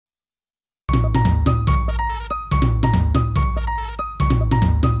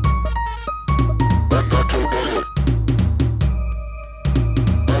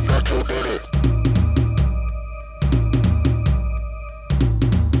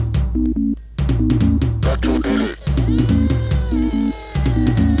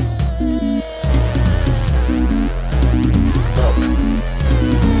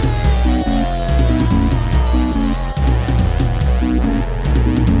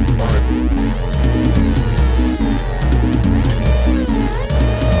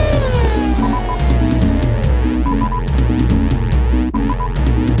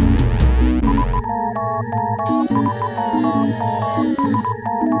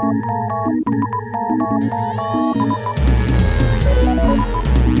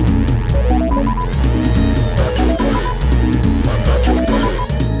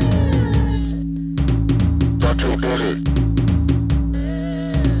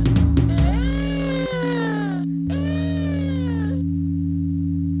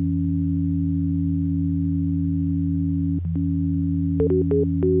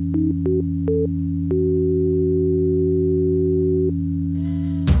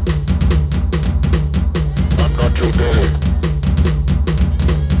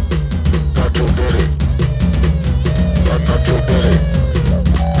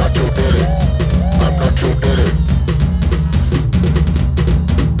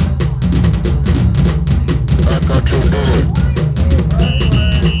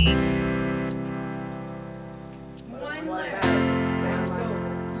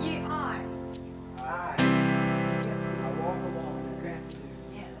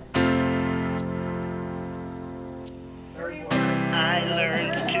I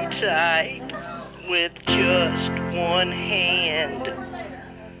learned to type with just one hand.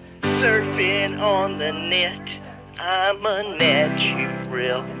 Surfing on the net, I'm a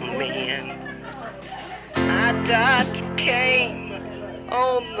natural man. I came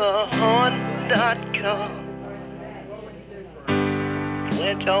on the hunt.com.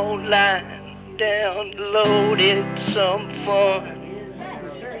 Went online, downloaded some fun.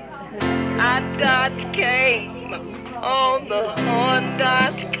 I came on the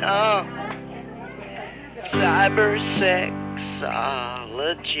hunt.com.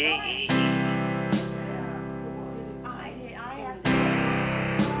 Cybersexology.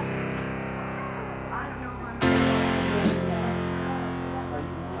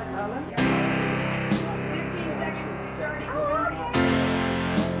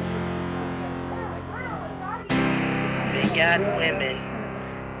 They got women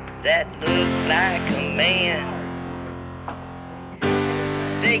that look like a man.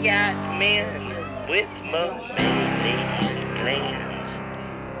 They got men with mammalian glands.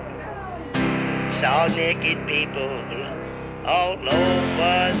 Saw naked people all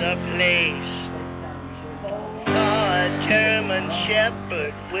over the place. Saw a German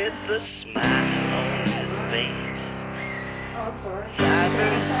shepherd with a smile on his face.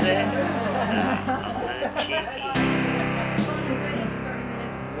 Cybersexology.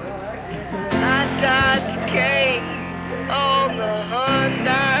 I came on the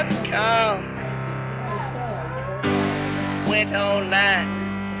hunt.com. Went online,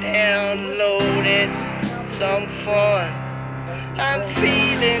 downloaded some fun. I'm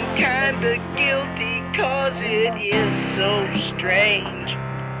feeling kinda guilty 'cause it is so strange.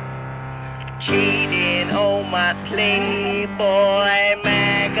 Cheating on my Playboy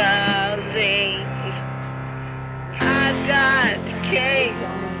magazines. I came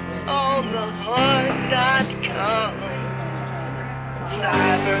on the hunt.com.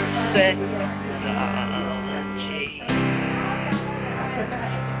 Cybersexology.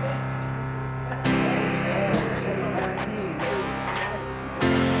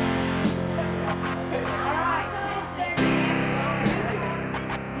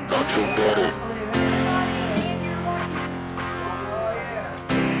 Nacho better.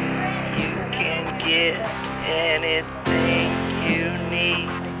 You can get anything you need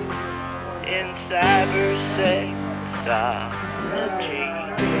in cybersexology.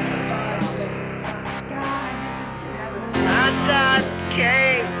 I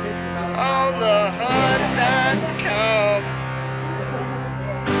came on the hunt.com.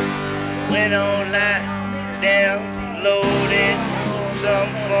 Went online, downloaded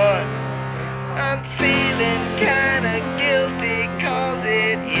some fun. I'm feeling kinda guilty 'cause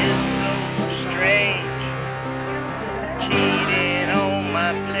it is so strange. Cheating on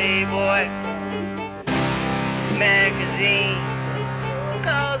my Playboy magazine.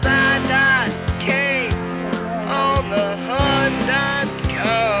 'Cause I came on the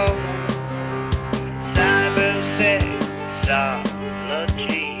hunt.com.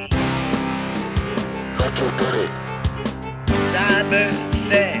 Cybersexology. Nacho better.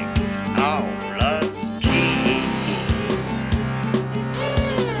 Cybersexology.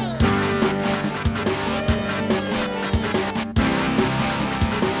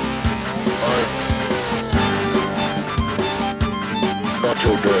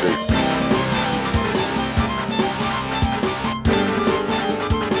 Nacho daddy.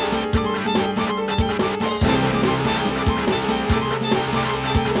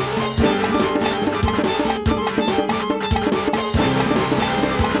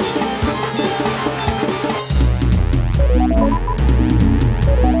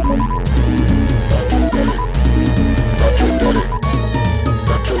 Nacho daddy.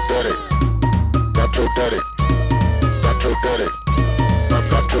 Nacho daddy. Nacho daddy. Nacho daddy. I'm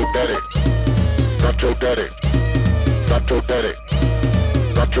Nacho daddy. Nacho daddy. Nacho daddy.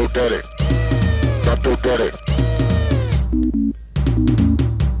 Nacho daddy. Nacho daddy.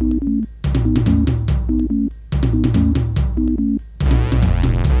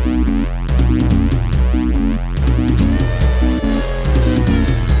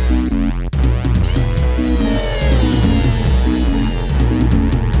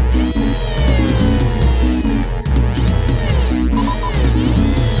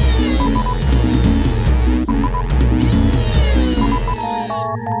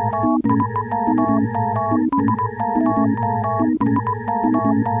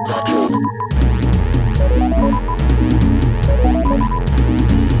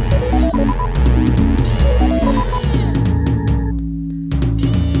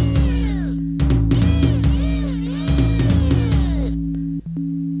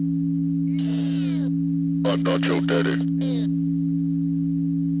 I'm Nacho daddy.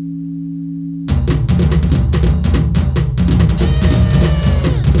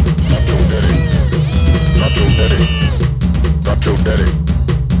 Nacho daddy. Nacho daddy. Nacho daddy.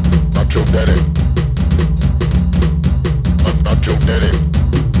 Nacho daddy.